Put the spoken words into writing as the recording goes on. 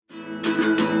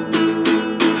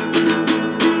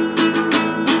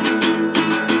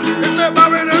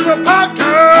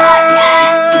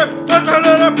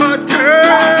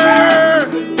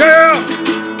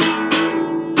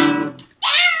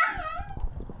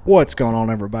What's going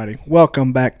on, everybody?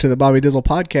 Welcome back to the Bobby Dizzle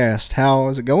Podcast. How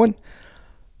is it going?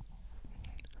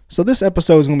 So this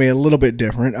episode is going to be a little bit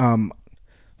different.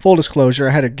 Full disclosure,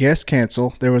 I had a guest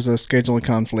cancel. There was a scheduling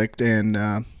conflict, and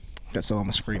got something on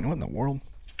my screen. What in the world?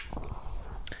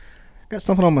 Got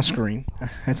something on my screen. I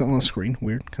had something on the screen.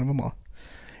 Weird, kind of a moth.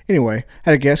 Anyway,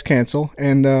 had a guest cancel,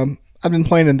 and I've been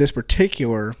planning this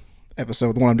particular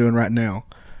episode, the one I'm doing right now.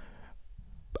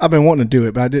 I've been wanting to do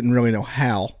it, but I didn't really know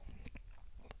how.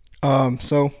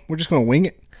 So we're just going to wing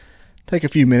it. Take a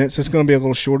few minutes. It's going to be a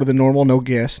little shorter than normal. No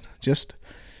guest. Just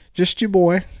your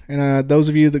boy. And those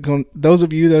of you that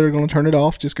are going to turn it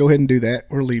off, just go ahead and do that.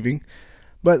 We're leaving.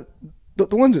 But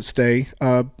the ones that stay,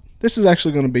 this is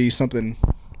actually going to be something.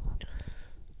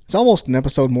 It's almost an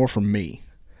episode more for me.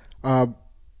 We're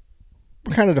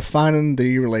kind of defining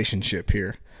the relationship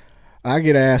here. I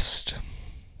get asked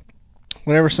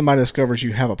whenever somebody discovers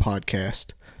you have a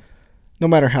podcast. No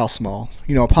matter how small.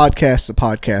 You know, a podcast is a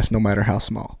podcast no matter how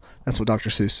small. That's what Dr.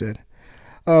 Seuss said.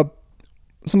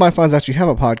 Somebody finds out you have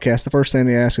a podcast, the first thing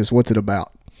they ask is, what's it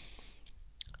about?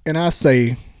 And I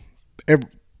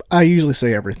usually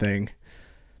say everything.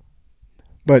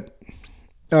 But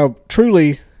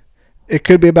truly, it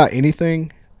could be about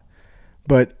anything.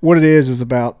 But what it is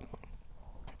about,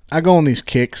 I go on these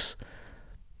kicks.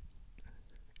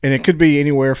 And it could be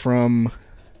anywhere from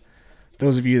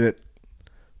those of you that,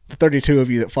 the 32 of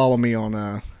you that follow me on,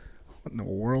 what in the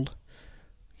world?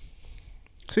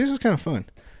 See, this is kind of fun.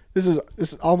 This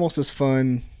is almost as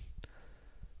fun.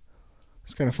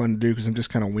 It's kind of fun to do because I'm just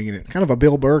kind of winging it. Kind of a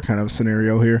Bill Burr kind of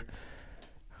scenario here.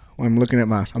 When I'm looking at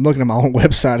my own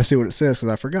website to see what it says because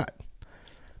I forgot.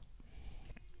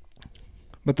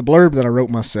 But the blurb that I wrote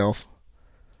myself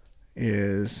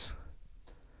is,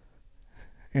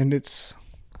 and it's,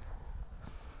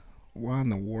 why in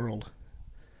the world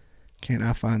can't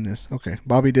I find this? Okay,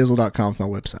 BobbyDizzle.com is my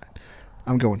website.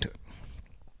 I'm going to it.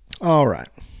 All right.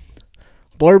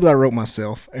 Blurb that I wrote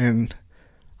myself, and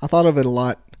I thought of it a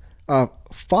lot.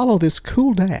 Follow this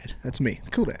cool dad. That's me,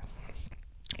 cool dad.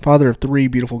 Father of 3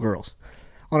 beautiful girls.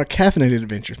 On a caffeinated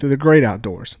adventure through the great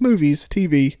outdoors. Movies,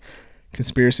 TV,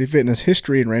 conspiracy, fitness,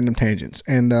 history, and random tangents.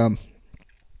 And I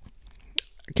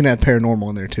can add paranormal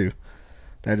in there too.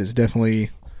 That is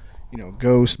definitely,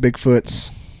 ghosts,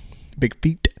 Bigfoots, big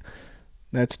feet.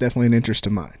 That's definitely an interest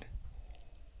of mine.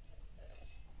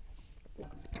 You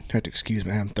have to excuse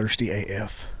me, I'm thirsty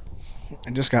AF.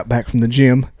 I just got back from the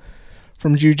gym,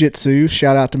 from jiu-jitsu.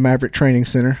 Shout out to Maverick Training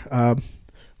Center.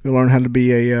 You'll learn how to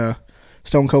be a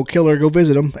stone cold killer. Go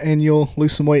visit them, and you'll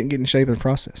lose some weight and get in shape in the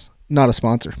process. Not a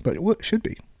sponsor, but it should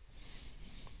be.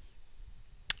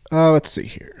 Let's see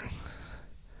here.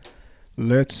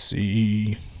 Let's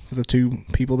see the 2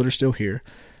 people that are still here.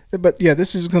 But yeah,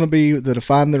 this is going to be the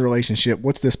Define the Relationship.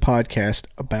 What's this podcast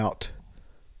about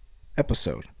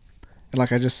episode? And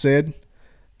like I just said,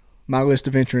 my list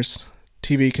of interests,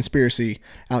 TV, conspiracy,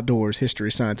 outdoors,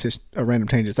 history, science, random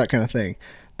tangents, that kind of thing.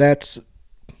 That's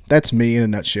me in a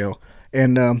nutshell.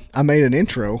 And I made an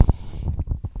intro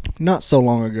not so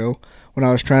long ago when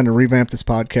I was trying to revamp this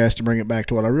podcast to bring it back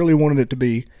to what I really wanted it to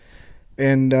be.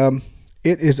 And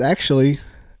it is actually,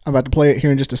 I'm about to play it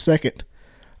here in just a second.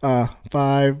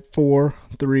 5, 4,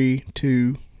 3,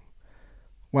 2.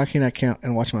 Why can't I count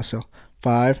and watch myself?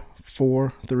 5,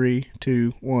 4, 3,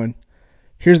 2, 1.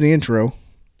 Here's the intro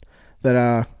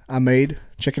that I made.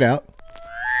 Check it out.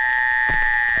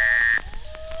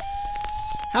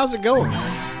 How's it going?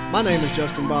 My name is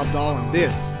Justin Bob Dahl, and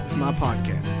this is my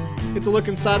podcast. It's a look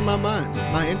inside my mind,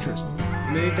 my interest,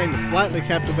 and anything to slightly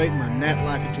captivate my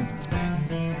gnat-like attention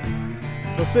span.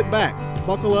 So sit back,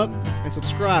 buckle up, and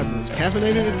subscribe to this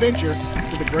caffeinated adventure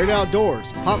to the great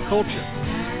outdoors, pop culture,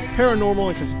 paranormal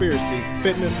and conspiracy,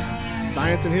 fitness,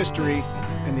 science and history,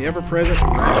 and the ever-present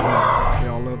rabbit hole. We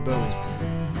all love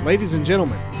those. Ladies and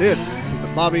gentlemen, this is the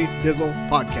Bobby Dizzle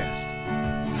Podcast.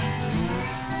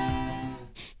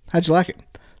 How'd you like it?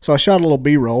 So I shot a little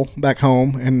B-roll back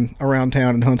home and around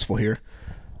town in Huntsville here,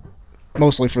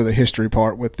 mostly for the history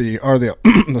part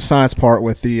the science part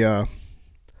with the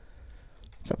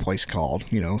what's that place called?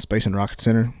 Space and Rocket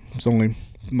Center. It's only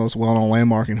the most well-known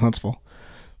landmark in Huntsville.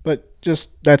 But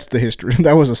just, that's the history.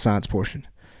 That was the science portion.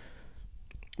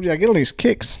 Yeah, I get on these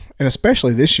kicks, and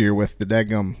especially this year with the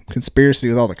daggum conspiracy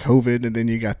with all the COVID, and then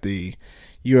you got the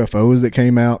UFOs that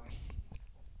came out.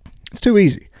 It's too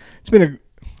easy. It's been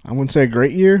I wouldn't say a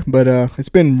great year, but it's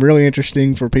been really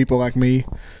interesting for people like me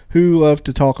who love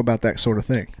to talk about that sort of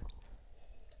thing.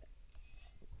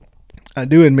 I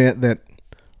do admit that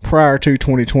prior to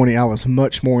 2020, I was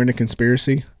much more into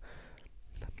conspiracy.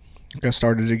 I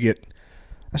started to get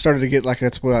I started to get like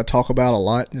that's what I talk about a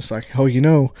lot. Just like, oh,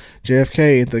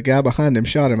 JFK, the guy behind him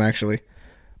shot him actually.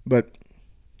 But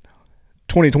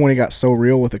 2020 got so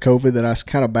real with the COVID that I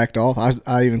kind of backed off.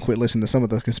 I even quit listening to some of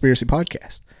the conspiracy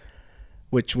podcasts,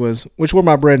 which were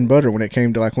my bread and butter when it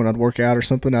came to like when I'd work out or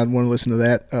something. I'd want to listen to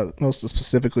that. Most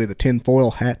specifically, the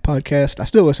Tinfoil Hat podcast. I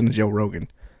still listen to Joe Rogan,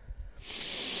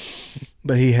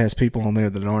 but he has people on there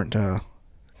that aren't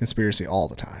conspiracy all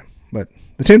the time. But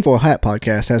the Tinfoil Hat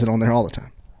podcast has it on there all the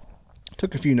time.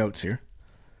 Took a few notes here,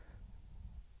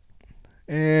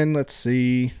 and let's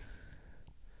see.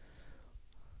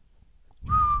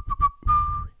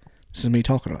 This is me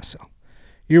talking to myself.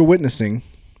 You're witnessing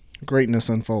greatness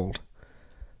unfold.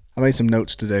 I made some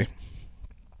notes today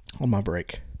on my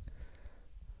break.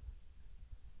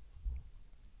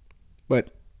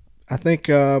 But I think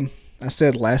I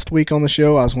said last week on the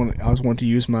show I was wanting to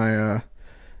use my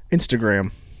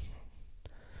Instagram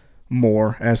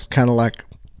more as kind of like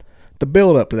the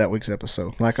build up to that week's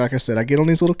episode. Like I said, I get on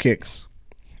these little kicks.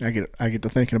 I get to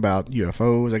thinking about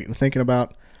UFOs. I get to thinking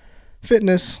about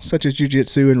fitness, such as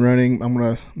jiu-jitsu and running.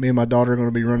 Me and my daughter are going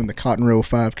to be running the Cotton Row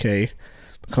 5K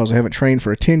because I haven't trained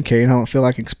for a 10K, and I don't feel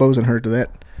like exposing her to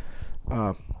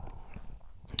that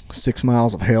 6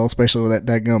 miles of hell, especially with that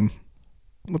daggum,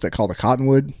 what's that called, the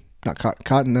Cottonwood? Not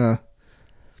cotton,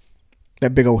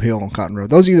 that big old hill on Cotton Road.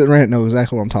 Those of you that ran it know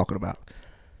exactly what I'm talking about.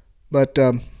 But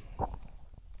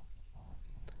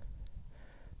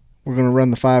we're going to run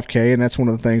the 5K, and that's one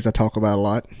of the things I talk about a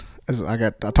lot.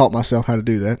 I taught myself how to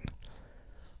do that.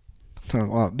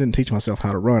 Well, I didn't teach myself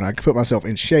how to run. I put myself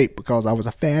in shape because I was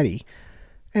a fatty,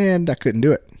 and I couldn't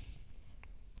do it.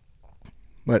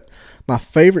 But my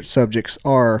favorite subjects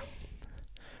are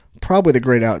probably the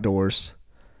great outdoors,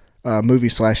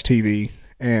 movie/TV,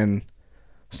 and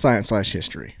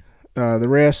science/history. The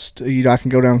rest, I can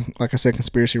go down, like I said,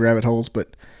 conspiracy rabbit holes.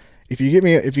 But if you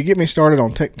get me started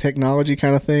on technology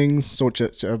kind of things,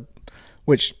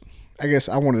 which I guess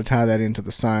I wanted to tie that into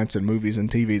the science and movies and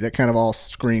TV. That kind of all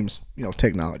screams,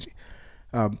 technology.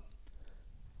 I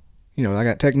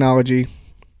got technology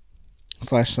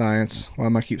 /science. Why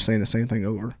am I keep saying the same thing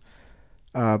over?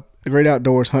 The great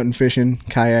outdoors, hunting, fishing,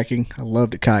 kayaking. I love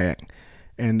to kayak.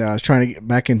 And I was trying to get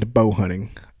back into bow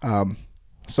hunting.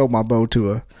 Sold my bow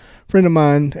to a friend of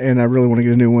mine, and I really want to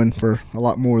get a new one for a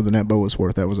lot more than that bow was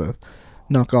worth. That was a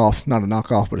knockoff, not a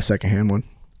knockoff, but a secondhand one.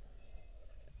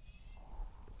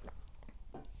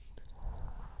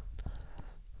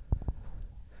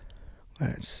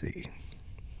 Let's see.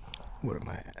 What am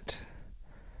I at?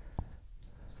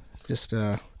 Just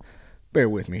bear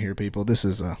with me here, people. This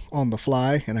is on the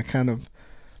fly, and it's kind of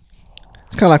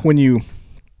like when you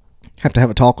have to have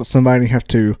a talk with somebody and you have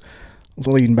to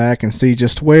lean back and see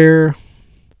just like,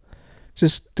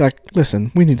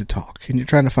 listen, we need to talk. And you're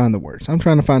trying to find the words. I'm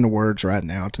trying to find the words right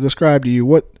now to describe to you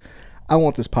what I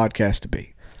want this podcast to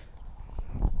be.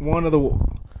 One of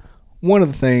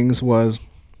the things was,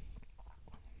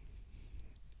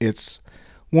 it's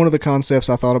one of the concepts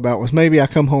I thought about was maybe I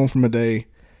come home from a day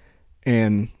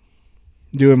and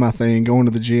doing my thing, going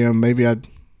to the gym. Maybe I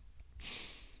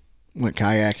went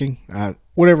kayaking,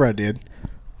 whatever I did.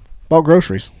 Bought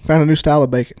groceries, found a new style of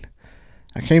bacon.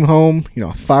 I came home,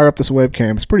 fire up this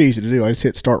webcam. It's pretty easy to do. I just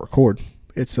hit start record.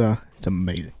 It's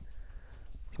amazing.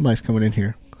 Somebody's coming in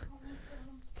here.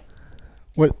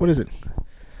 What is it?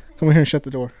 Come in here and shut the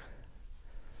door.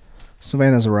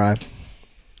 Savannah's arrived.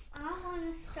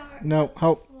 No,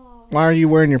 why are you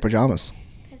wearing your pajamas?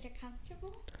 Because they're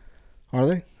comfortable. Are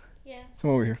they? Yeah.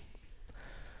 Come over here.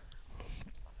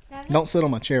 Don't sit on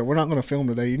my chair. We're not going to film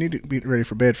today. You need to be ready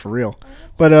for bed for real.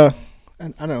 But,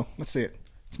 I know. Let's see it.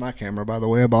 It's my camera, by the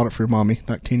way. I bought it for your mommy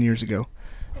like 10 years ago.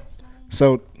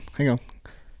 So, hang on.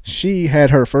 She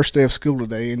had her first day of school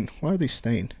today, and why are these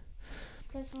stained?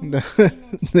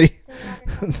 The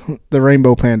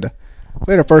rainbow panda.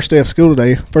 We had our first day of school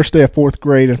today, first day of 4th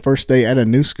grade, and first day at a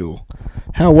new school.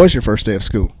 How was your first day of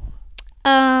school?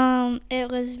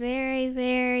 It was very,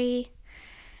 very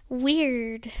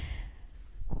weird.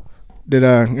 Did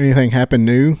anything happen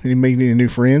new? Did you make any new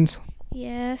friends?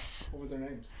 Yes. What was their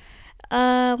names?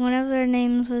 One of their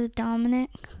names was Dominic.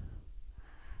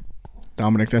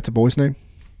 Dominic, that's a boy's name?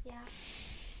 Yeah.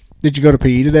 Did you go to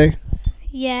PE today?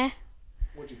 Yeah.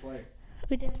 What'd you play?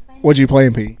 We didn't play. What'd you play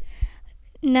in PE?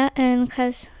 Nothing,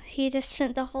 because he just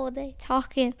spent the whole day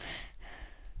talking.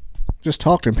 Just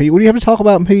talked in PE. What do you have to talk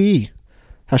about in PE?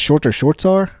 How short their shorts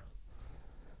are?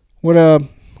 What are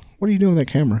you doing with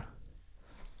that camera?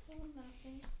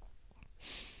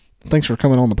 Thanks for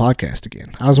coming on the podcast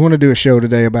again. I was going to do a show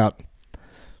today about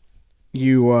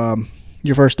your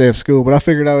first day of school, but I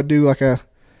figured I would do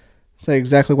say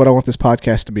exactly what I want this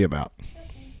podcast to be about.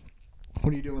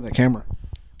 What are you doing with that camera?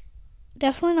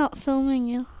 Definitely not filming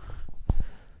you.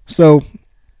 So,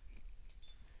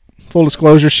 full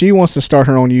disclosure, she wants to start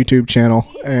her own YouTube channel,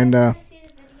 and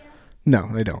no,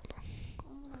 they don't.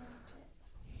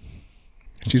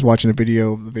 She's watching a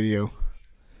video of the video.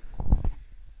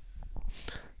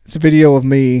 It's a video of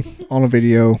me on a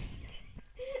video.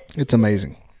 It's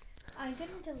amazing. I'm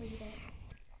gonna delete it.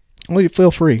 Well, you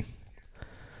feel free.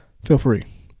 Feel free.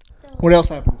 What else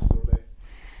happened in school day?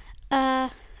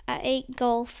 I ate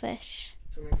goldfish.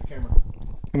 Come into the camera.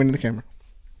 Come into the camera.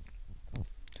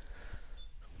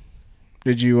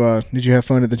 Did you have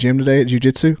fun at the gym today at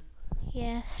jiu-jitsu?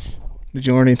 Yes. Did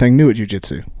you learn anything new at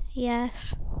jiu-jitsu?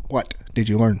 Yes. What did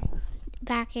you learn?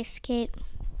 Back escape.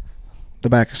 The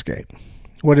back escape.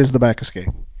 What is the back escape?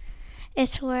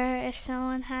 It's where if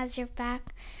someone has your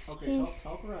back, Okay,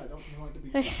 talk right. Don't you want to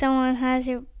be? if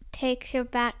someone takes your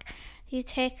back, you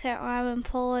take their arm and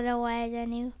pull it away.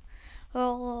 Then you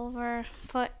roll over,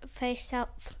 face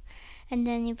up, and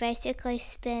then you basically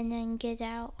spin and get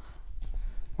out.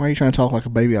 Why are you trying to talk like a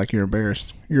baby, like you're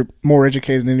embarrassed? You're more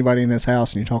educated than anybody in this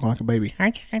house, and you're talking like a baby.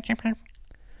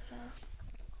 So,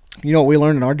 You know what we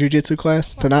learned in our jiu-jitsu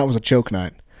class? What? Tonight was a choke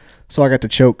night. So I got to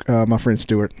choke my friend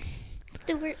Stuart.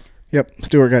 Stuart. Yep,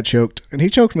 Stuart got choked. And he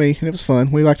choked me, and it was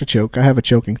fun. We like to choke. I have a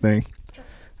choking thing.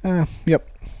 Yep.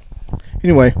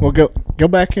 Anyway, we'll go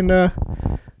back and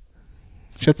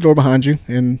shut the door behind you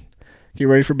and get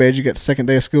ready for bed. You got the second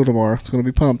day of school tomorrow. It's going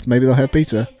to be pumped. Maybe they'll have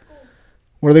pizza.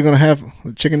 What are they going to have?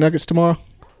 Chicken nuggets tomorrow?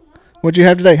 What'd you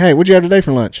have today? Hey, what'd you have today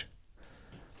for lunch?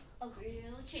 A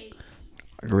grilled cheese.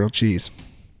 A grilled cheese.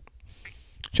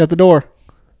 Shut the door.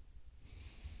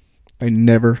 They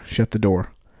never shut the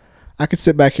door. I could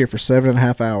sit back here for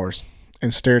 7.5 hours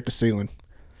and stare at the ceiling.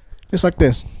 Just like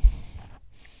this.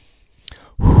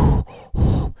 I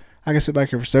can sit back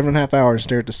here for 7.5 hours and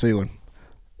stare at the ceiling.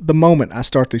 The moment I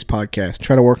start these podcasts,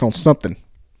 try to work on something,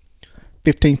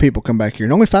 15 people come back here.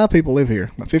 And only 5 people live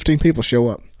here, but 15 people show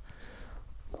up.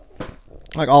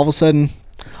 Like all of a sudden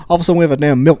we have a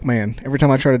damn milkman every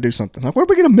time I try to do something. Like, where do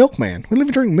we get a milkman? We don't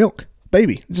even drink milk.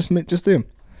 Baby. Just them.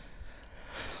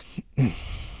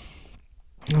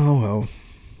 Oh, well.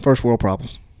 First world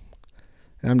problems.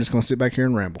 And I'm just going to sit back here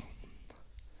and ramble.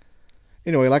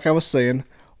 Anyway, like I was saying,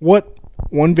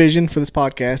 one vision for this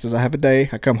podcast is I have a day,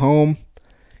 I come home,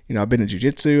 I've been in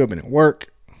jiu-jitsu, I've been at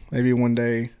work. Maybe one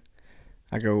day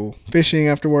I go fishing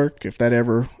after work, if that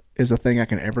ever is a thing I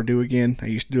can ever do again. I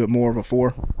used to do it more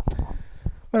before.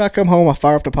 But I come home, I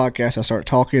fire up the podcast, I start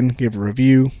talking, give a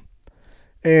review,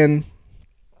 and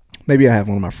maybe I have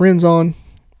one of my friends on.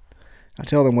 I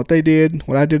tell them what they did,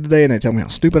 what I did today, and they tell me how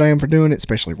stupid I am for doing it,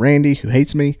 especially Randy, who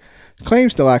hates me.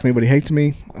 Claims to like me, but he hates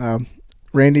me.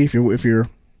 Randy, if you're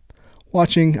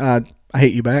watching, I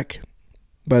hate you back.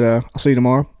 But I'll see you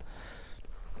tomorrow.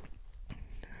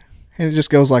 And it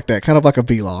just goes like that, kind of like a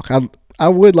vlog. I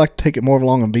would like to take it more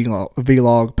along a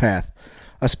vlog path,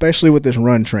 especially with this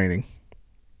run training.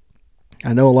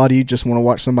 I know a lot of you just want to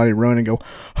watch somebody run and go,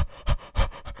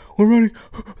 we're running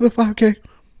the 5K.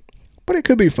 But it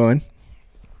could be fun.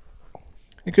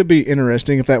 It could be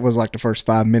interesting if that was like the first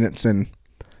 5 minutes and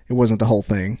it wasn't the whole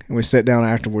thing. And we sat down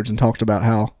afterwards and talked about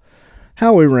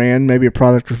how we ran, maybe a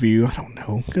product review. I don't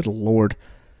know. Good Lord.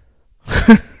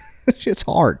 It's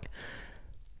hard.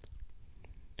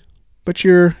 But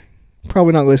you're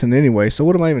probably not listening anyway, so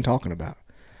what am I even talking about?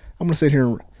 I'm going to sit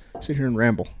here and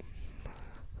ramble.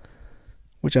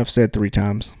 Which I've said 3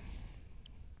 times.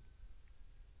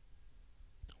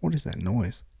 What is that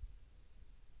noise?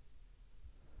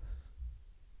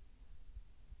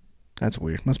 That's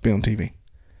weird. Must be on TV.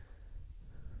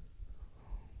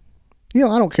 I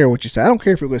don't care what you say. I don't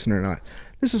care if you're listening or not.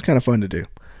 This is kind of fun to do.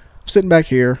 I'm sitting back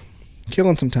here,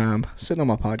 killing some time, sitting on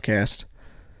my podcast.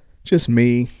 Just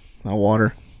me, my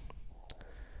water.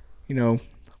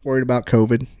 Worried about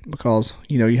COVID because,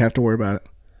 you have to worry about it.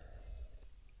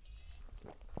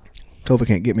 COVID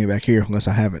can't get me back here unless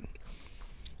I have it.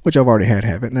 Which I've already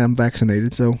have it, and I'm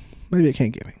vaccinated, so maybe it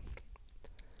can't get me.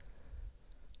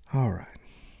 All right.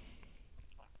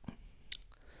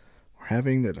 We're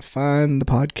having the Define the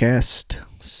Podcast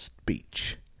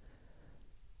speech.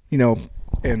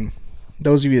 And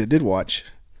those of you that did watch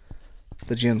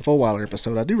the Jen Fulweiler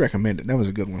episode, I do recommend it. That was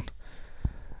a good one.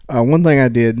 One thing I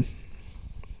did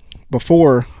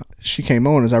before she came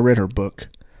on is I read her book.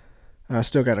 I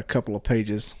still got a couple of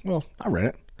pages. Well, I read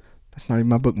it. That's not even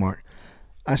my bookmark.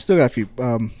 I still got a few.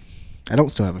 I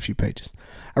don't still have a few pages.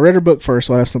 I read her book first,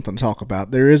 so I have something to talk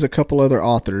about. There is a couple other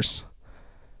authors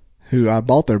who I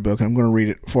bought their book, and I'm going to read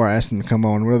it before I ask them to come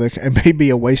on. It may be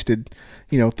a wasted,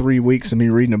 3 weeks of me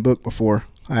reading a book before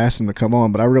I ask them to come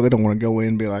on, but I really don't want to go in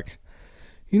and be like,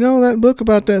 You know that book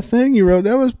about that thing you wrote?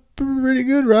 That was pretty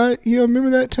good, right? You remember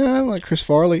that time? Like Chris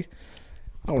Farley.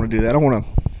 I want to do that. I want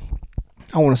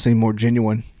to seem more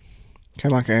genuine,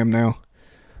 kind of like I am now.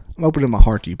 I'm opening my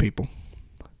heart to you people.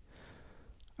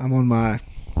 I wonder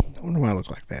why I look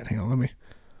like that. Hang on, let me.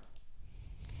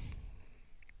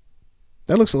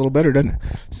 That looks a little better, doesn't it?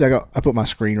 See, I put my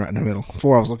screen right in the middle.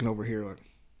 Before I was looking over here. Look.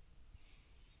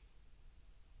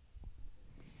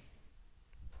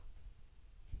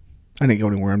 I didn't go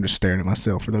anywhere. I'm just staring at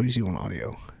myself for those of you on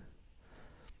audio.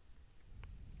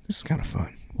 This is kind of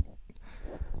fun.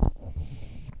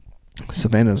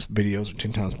 Savannah's videos are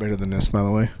 10 times better than this, by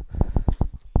the way.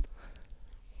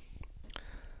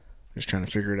 Just trying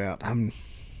to figure it out.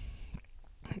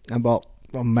 I bought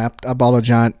a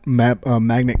giant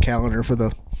magnet calendar for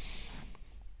the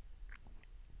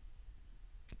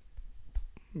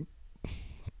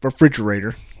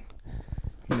refrigerator.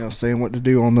 You know, saying what to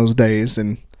do on those days,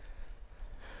 and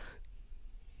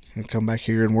come back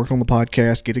here and work on the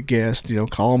podcast, get a guest,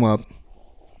 call them up.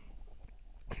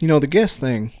 The guest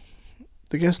thing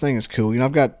is cool.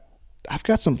 I've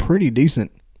got some pretty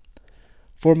decent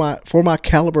for my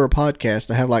caliber of podcast.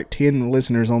 I have like 10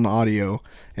 listeners on the audio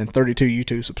and 32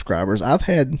 YouTube subscribers. I've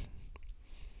had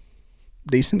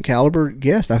decent caliber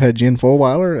guests. I've had Jen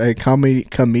Fulweiler, a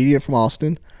comedian from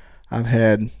Austin. I've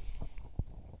had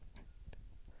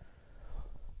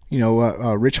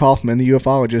Rich Hoffman, the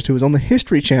ufologist, who was on the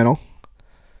History Channel.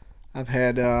 I've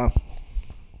had the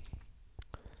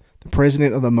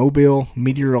president of the Mobile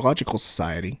Meteorological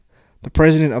Society, the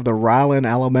president of the Ryland,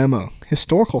 Alabama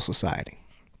Historical Society.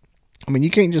 I mean,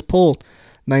 you can't just pull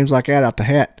names like that out the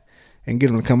hat and get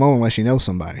them to come on unless you know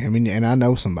somebody. I mean, and I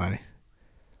know somebody.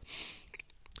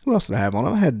 Who else did I have on?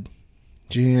 I had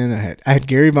Jen. I had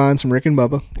Gary Vines from Rick and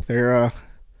Bubba. They're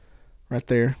right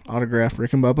there, autographed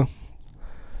Rick and Bubba.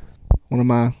 One of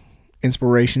my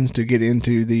inspirations to get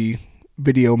into the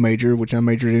video major, which I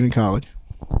majored in college.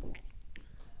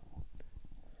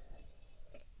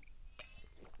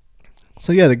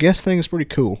 So yeah, the guest thing is pretty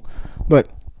cool. But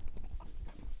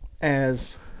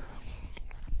as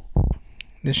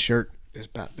this shirt is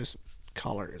about, this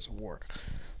collar is wore.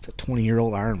 It's a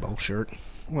 20-year-old Iron Bowl shirt.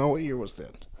 Well, what year was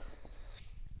that?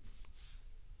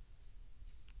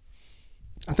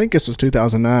 I think this was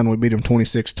 2009. We beat them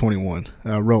 26-21.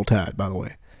 Roll Tide, by the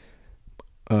way.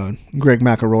 Greg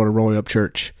McElroy to Roy Up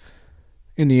Church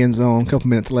in the end zone. A couple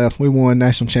minutes left. We won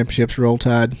national championships. Roll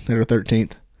Tide at our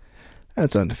 13th.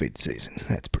 That's undefeated season.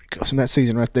 That's pretty cool. So that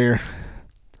season right there.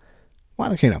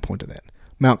 Why can't I point to that?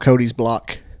 Mount Cody's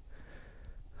block.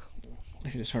 I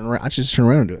should just turn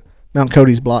around and do it. Mount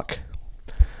Cody's block.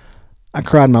 I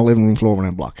cried in my living room floor when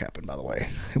that block happened, by the way.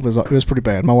 It was pretty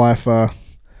bad. My wife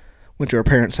went to her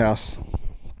parents' house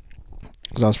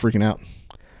because I was freaking out.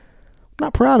 I'm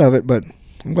not proud of it, but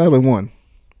I'm glad we won.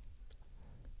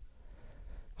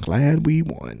 Glad we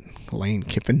won. Lane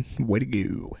Kiffin, way to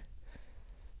go.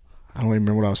 I don't even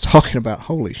remember what I was talking about.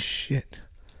 Holy shit.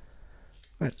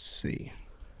 Let's see.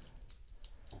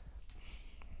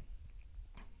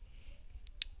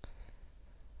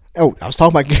 Oh, I was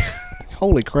talking about...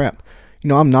 Holy crap.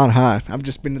 I'm not high. I've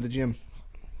just been to the gym.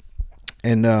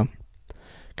 And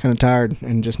kind of tired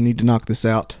and just need to knock this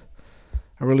out.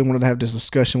 I really wanted to have this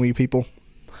discussion with you people.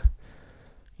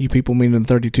 You people meaning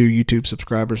 32 YouTube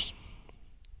subscribers.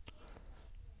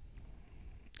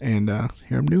 And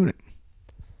here I'm doing it.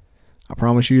 I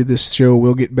promise you this show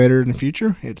will get better in the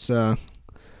future. I'm going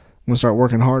to start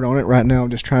working hard on it. Right now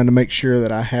I'm just trying to make sure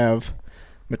that I have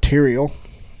material.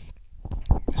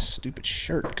 This stupid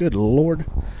shirt. Good Lord.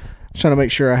 I'm trying to make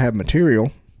sure I have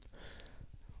material.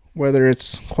 Whether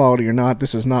it's quality or not.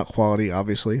 This is not quality,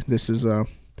 obviously. This is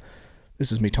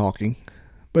me talking.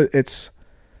 But I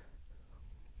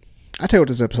tell you what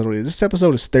this episode is. This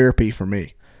episode is therapy for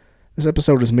me. This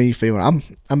episode is me feeling.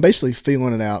 I'm basically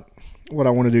feeling it out. What I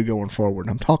want to do going forward.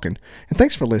 I'm talking. And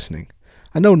thanks for listening.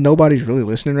 I know nobody's really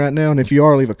listening right now. And if you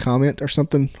are, leave a comment or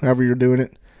something. However you're doing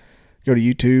it. Go to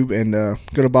YouTube and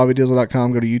go to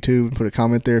BobbyDizzle.com. Go to YouTube and put a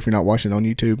comment there if you're not watching on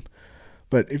YouTube.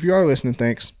 But if you are listening,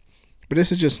 thanks. But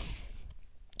this is just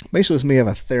basically it's me have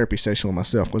a therapy session with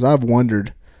myself because I've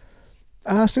wondered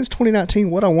since 2019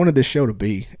 what I wanted this show to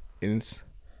be. And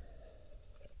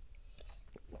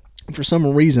for some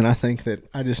reason I think that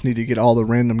I just need to get all the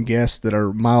random guests that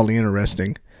are mildly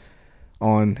interesting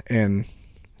on and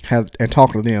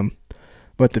talk to them.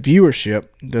 But the viewership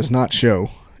does not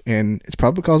show. And it's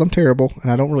probably because I'm terrible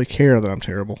and I don't really care that I'm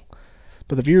terrible.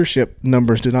 But the viewership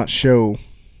numbers do not show.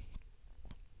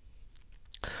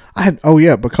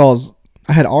 Because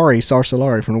I had Ari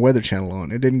Sarsalari from the Weather Channel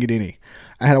on. It didn't get any.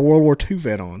 I had a World War II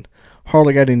vet on.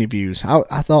 Hardly got any views.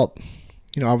 I thought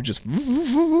I would just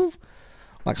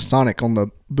like Sonic on the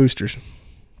boosters.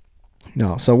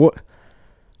 No, so what?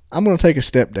 I'm going to take a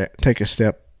step back.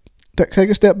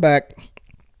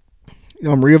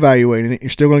 I'm reevaluating it. You're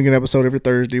still going to get an episode every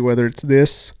Thursday, whether it's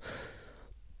this,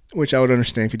 which I would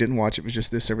understand if you didn't watch it, was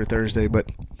just this every Thursday,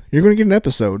 but you're going to get an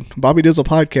episode. Bobby Dizzle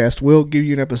Podcast will give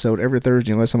you an episode every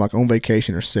Thursday unless I'm like on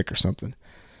vacation or sick or something.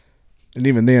 And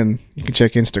even then, you can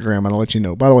check Instagram and I'll let you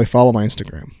know. By the way, follow my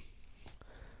Instagram.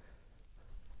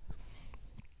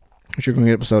 But you're going to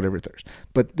get an episode every Thursday.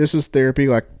 But this is therapy.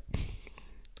 Like,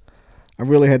 I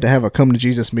really had to have a come to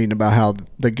Jesus meeting about how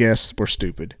the guests were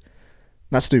stupid.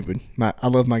 Not stupid. I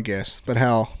love my guests. But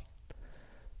how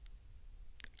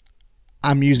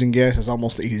I'm using guests as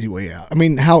almost the easy way out. I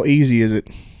mean, how easy is it?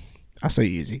 I say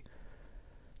easy.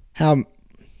 How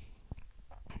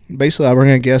basically I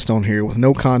bring a guest on here with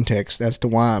no context as to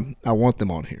why I want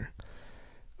them on here.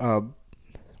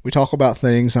 We talk about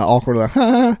things. I awkwardly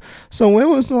so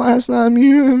when was the last time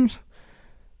you?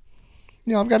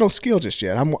 I've got no skill just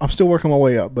yet. I'm still working my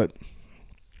way up, but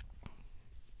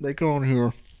they come on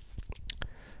here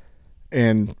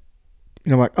and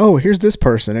I'm like, oh, here's this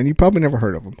person, and you probably never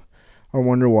heard of them or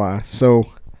wonder why.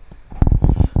 So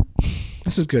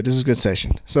this is good. This is a good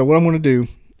session. So what I'm going to do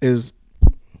is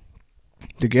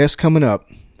the guests coming up,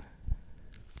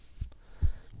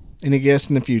 any guests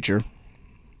in the future.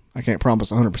 I can't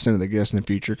promise 100% of the guests in the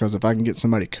future because if I can get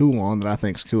somebody cool on that I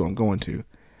think's cool, I'm going to.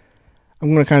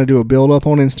 I'm going to kind of do a build up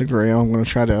on Instagram. I'm going to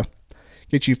try to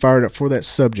get you fired up for that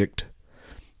subject,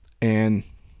 and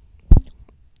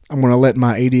I'm going to let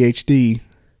my ADHD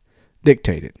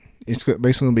dictate it. It's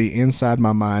basically going to be inside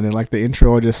my mind, and like the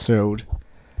intro I just showed.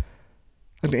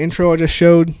 This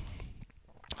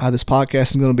podcast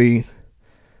is going to be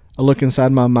a look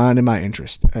inside my mind and my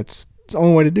interest. That's the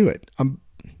only way to do it.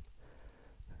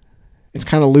 It's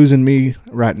kind of losing me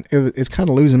It's kind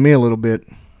of losing me a little bit.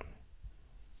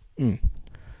 By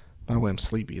the way, I'm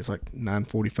sleepy. It's like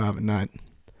 9:45 at night.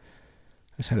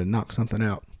 I just had to knock something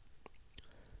out.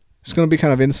 It's going to be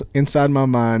kind of inside my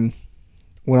mind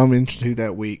what I'm into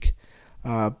that week.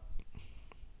 It's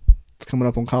coming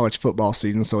up on college football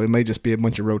season, so it may just be a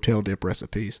bunch of Rotel dip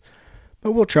recipes.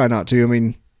 But we'll try not to. I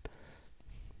mean,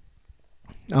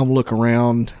 I'll look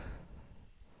around.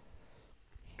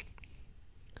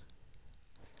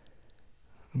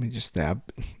 Let me just stab.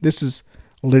 This is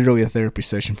literally a therapy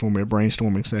session for me, a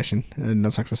brainstorming session. And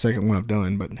that's like the second one I've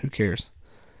done, but who cares?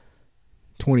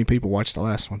 20 people watched the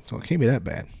last one, so it can't be that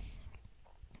bad.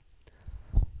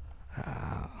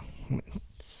 Let me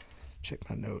check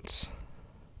my notes.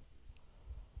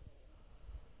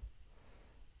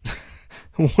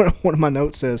 One of my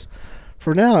notes says,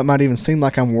 for now, it might even seem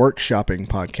like I'm workshopping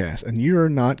podcasts, and you're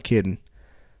not kidding.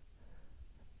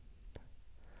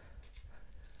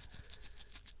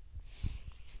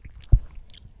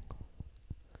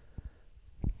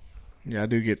 Yeah, I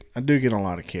do get a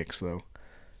lot of kicks though.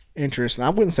 Interest. I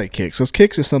wouldn't say kicks. Those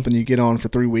kicks is something you get on for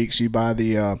 3 weeks. You buy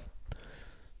the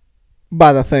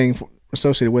thing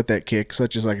associated with that kick,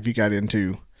 such as like if you got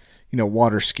into,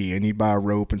 water skiing, you buy a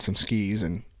rope and some skis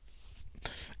and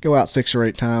go out 6 or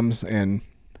 8 times, and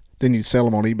then you'd sell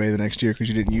them on eBay the next year because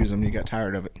you didn't use them and you got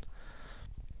tired of it.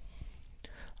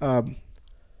 I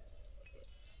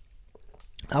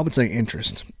would say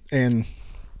interest, and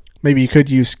maybe you could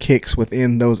use kicks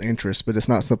within those interests, but it's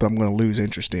not something I'm going to lose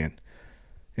interest in.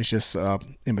 It's just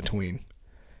in between.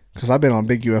 Because I've been on a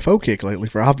big UFO kick lately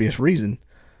for obvious reason.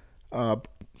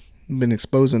 Been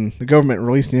exposing the government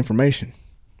released the information,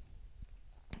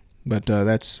 but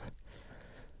that's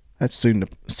soon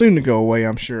to go away,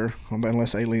 I'm sure.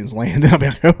 Unless aliens land, then I'll be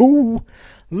like, oh,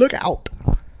 look out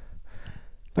now!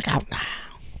 Look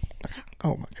out!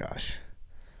 Oh my gosh,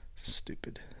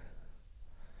 stupid.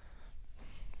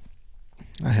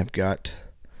 I have got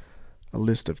a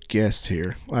list of guests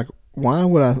here. Like, why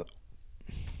would I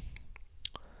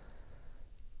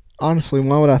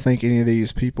think any of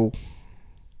these people,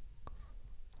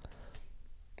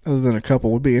 other than a couple,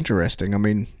 would be interesting? I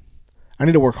mean, I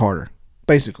need to work harder,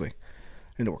 basically. I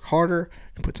need to work harder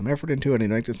and put some effort into it. I need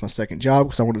to make this my second job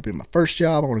because I want it to be my first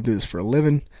job. I want to do this for a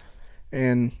living,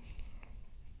 and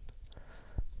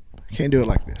I can't do it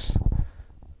like this.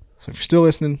 So if you're still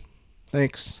listening,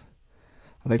 thanks.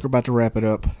 I think we're about to wrap it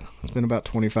up. It's been about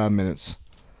 25 minutes.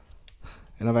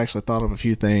 And I've actually thought of a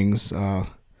few things. The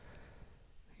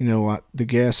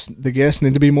guests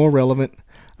need to be more relevant.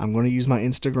 I'm going to use my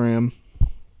Instagram.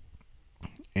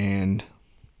 And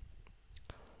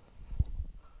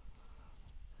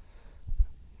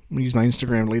I'm going to use my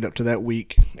Instagram to lead up to that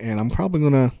week. And I'm probably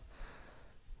going to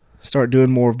start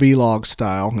doing more vlog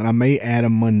style, and I may add a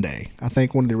Monday. I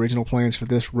think one of the original plans for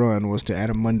this run was to add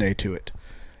a Monday to it,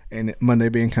 and Monday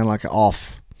being kind of like an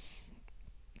off.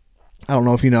 I don't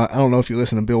know if you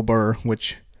listen to Bill Burr,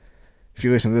 which if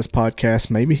you listen to this podcast,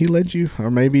 maybe he led you, or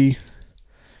maybe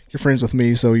you're friends with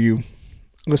me, so you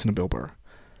listen to Bill Burr.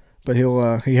 But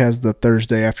he has the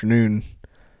Thursday afternoon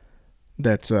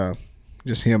that's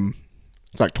just him.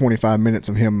 It's like 25 minutes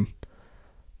of him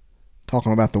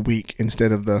talking about the week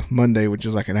instead of the Monday, which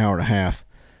is like an hour and a half.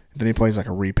 And then he plays like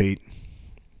a repeat.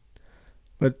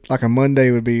 But like a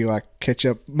Monday would be like catch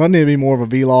up. Monday would be more of a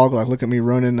vlog, like look at me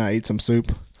running, I ate some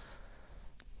soup.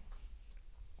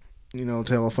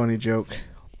 Tell a funny joke.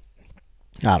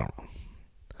 I don't know.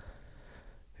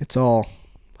 It's all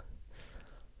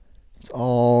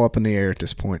up in the air at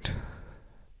this point.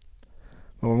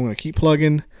 But I'm going to keep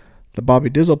plugging. The Bobby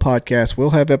Dizzle Podcast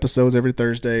will have episodes every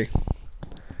Thursday.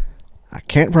 I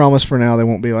can't promise for now they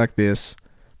won't be like this.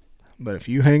 But if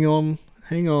you hang on.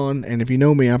 And if you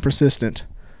know me, I'm persistent.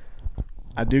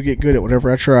 I do get good at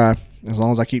whatever I try, as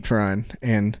long as I keep trying.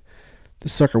 And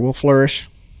this sucker will flourish.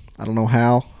 I don't know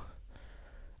how.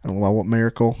 I don't know by what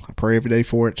miracle. I pray every day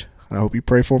for it. And I hope you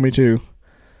pray for me too.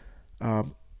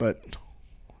 But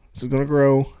this is going to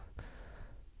grow.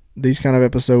 These kind of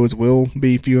episodes will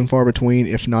be few and far between,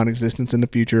 if non-existent in the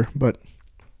future. But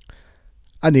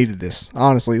I needed this.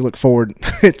 Honestly, I look forward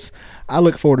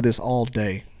to this all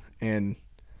day. And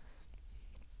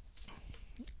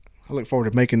I look forward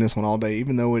to making this one all day,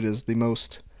 even though it is the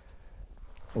most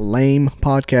lame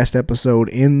podcast episode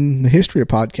in the history of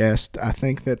podcasts. I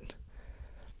think that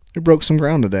we broke some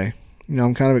ground today.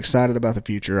 I'm kind of excited about the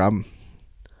future.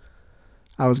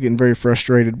 I was getting very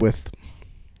frustrated with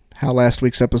how last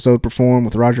week's episode performed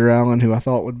with Roger Allen, who I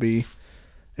thought would be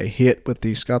a hit with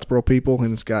the Scottsboro people,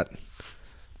 and it's got,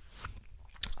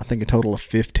 I think, a total of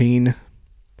 15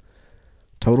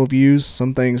 total views.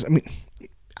 Some things,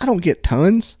 I don't get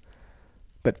tons,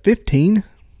 but 15?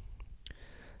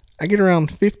 I get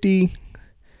around 50,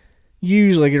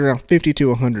 usually I get around 50 to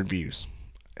 100 views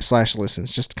 /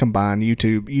 listens, just to combine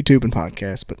YouTube and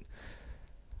podcasts. But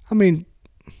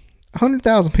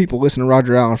 100,000 people listen to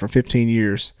Roger Allen for 15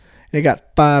 years, and it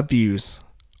got 5 views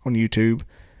on YouTube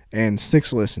and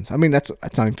 6 listens. That's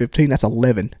not even 15, that's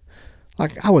 11.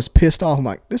 Like, I was pissed off. I'm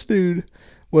like, this dude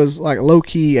was like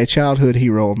low-key a childhood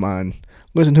hero of mine.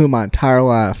 Listened to him my entire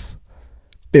life.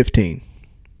 15.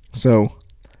 So,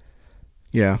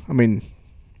 yeah,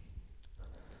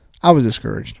 I was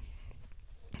discouraged,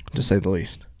 to say the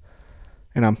least.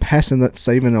 And I'm passing that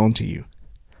saving on to you.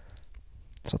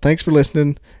 So thanks for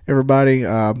listening, everybody.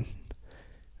 I'll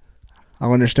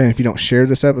understand if you don't share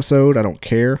this episode. I don't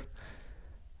care.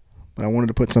 But I wanted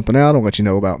to put something out. I'll let you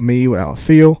know about me, how I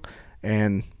feel,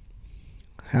 and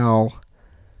how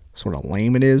sort of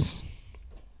lame it is.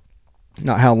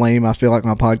 Not how lame I feel like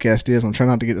my podcast is. I'm trying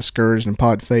not to get discouraged and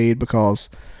pod fade, because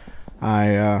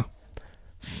I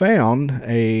found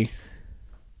a...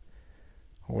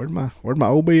 Where'd my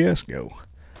OBS go?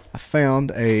 I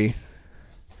found a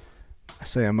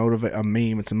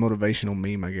meme. It's a motivational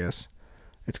meme, I guess.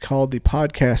 It's called the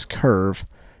Podcast Curve,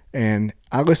 and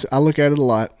I look at it a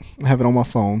lot. I have it on my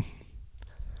phone.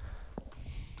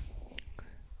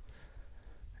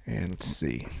 And let's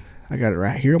see. I got it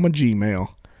right here on my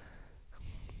Gmail.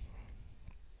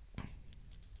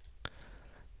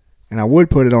 And I would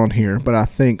put it on here, but I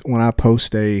think when I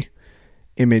post a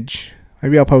image,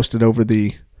 maybe I'll post it over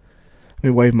the... Let me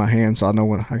wave my hand so I know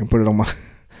when I can put it on my...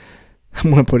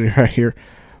 I'm going to put it right here.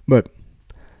 But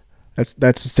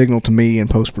that's a signal to me in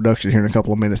post-production here in a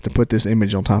couple of minutes to put this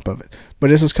image on top of it. But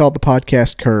this is called the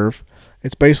Podcast Curve.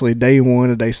 It's basically day 1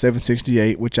 of day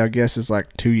 768, which I guess is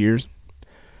like 2 years.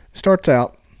 It starts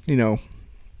out, I'm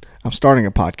starting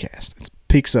a podcast. It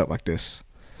peaks up like this.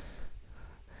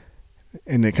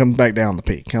 And it comes back down the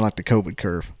peak, kind of like the COVID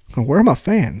curve. Where are my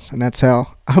fans? And that's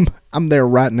how I'm there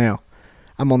right now.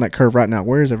 I'm on that curve right now.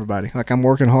 Where is everybody? Like, I'm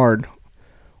working hard.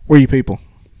 Where are you people?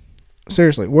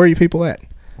 Seriously, where are you people at?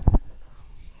 Oh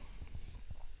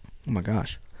my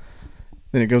gosh.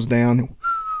 Then it goes down.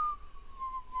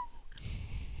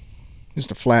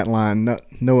 Just a flat line.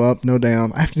 No up, no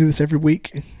down. I have to do this every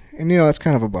week. And, that's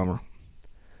kind of a bummer.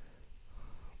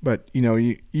 But,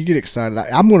 you get excited.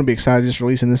 I'm going to be excited just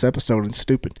releasing this episode. It's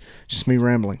stupid. Just me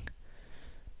rambling.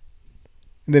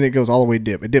 And then it goes all the way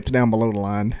dip. It dips down below the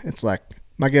line. It's like,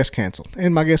 my guest canceled.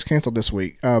 And my guest canceled this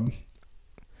week. I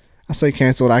say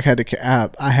canceled. I had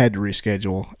to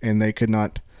reschedule, and they could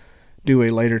not do a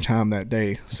later time that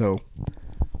day. So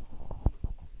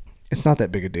it's not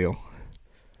that big a deal.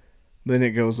 Then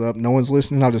it goes up. No one's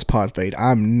listening. I'll just pod fade.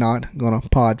 I'm not going to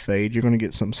pod fade. You're going to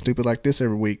get something stupid like this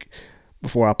every week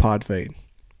before I pod fade.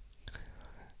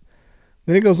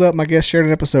 Then it goes up. My guest shared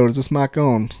an episode. Is this mic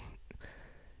on?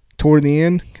 Toward the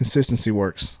end, consistency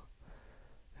works.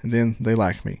 And then they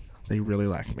like me. They really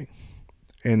like me.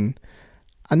 And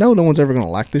I know no one's ever going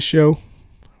to like this show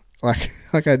like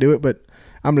I do it, but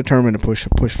I'm determined to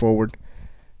push forward.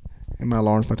 And my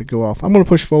alarm's about to go off. I'm going to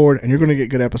push forward, and you're going to get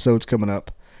good episodes coming up.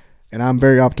 And I'm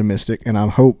very optimistic, and I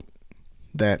hope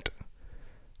that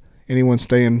anyone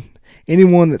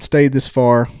that stayed this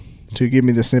far to give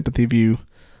me the sympathy view,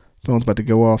 phone's about to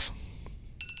go off.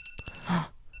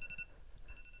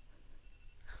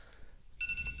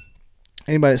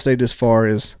 Anybody that stayed this far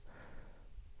is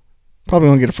probably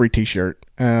going to get a free t-shirt.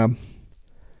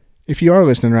 If you are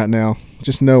listening right now,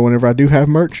 just know whenever I do have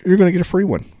merch, you're going to get a free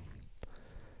one.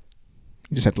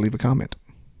 You just have to leave a comment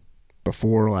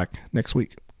before next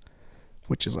week,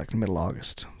 which is the middle of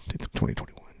August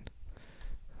 2021.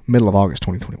 Middle of August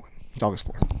 2021. It's August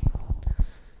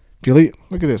 4th.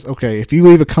 Look at this. Okay, if you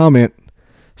leave a comment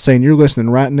saying you're listening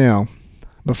right now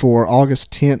before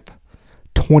August 10th,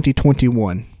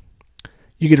 2021,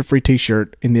 you get a free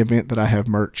t-shirt in the event that I have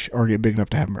merch or get big enough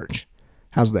to have merch.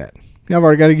 How's that? I've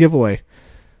already got a giveaway.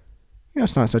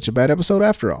 It's not such a bad episode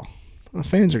after all. The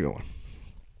fans are going.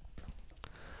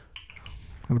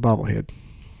 And a bobblehead.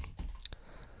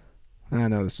 I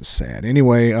know this is sad.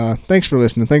 Anyway, thanks for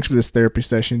listening. Thanks for this therapy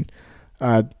session.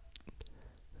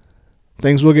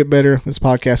 Things will get better. This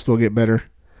podcast will get better.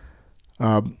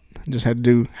 Just had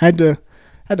to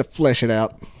flesh it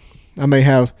out. I may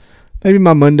have maybe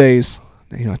my Mondays.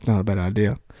 It's not a bad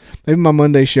idea. Maybe my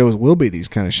Monday shows will be these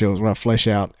kind of shows where I flesh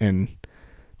out and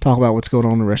talk about what's going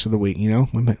on the rest of the week.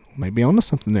 We may be on to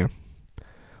something there.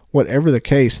 Whatever the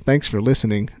case, thanks for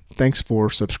listening. Thanks for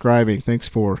subscribing. Thanks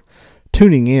for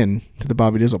tuning in to the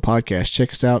Bobby Dizzle Podcast.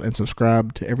 Check us out and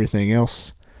subscribe to everything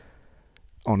else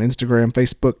on Instagram,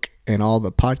 Facebook, and all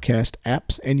the podcast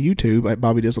apps and YouTube at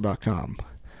bobbydizzle.com.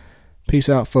 Peace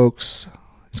out, folks.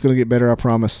 It's going to get better, I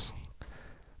promise.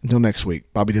 Until next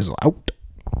week, Bobby Dizzle out.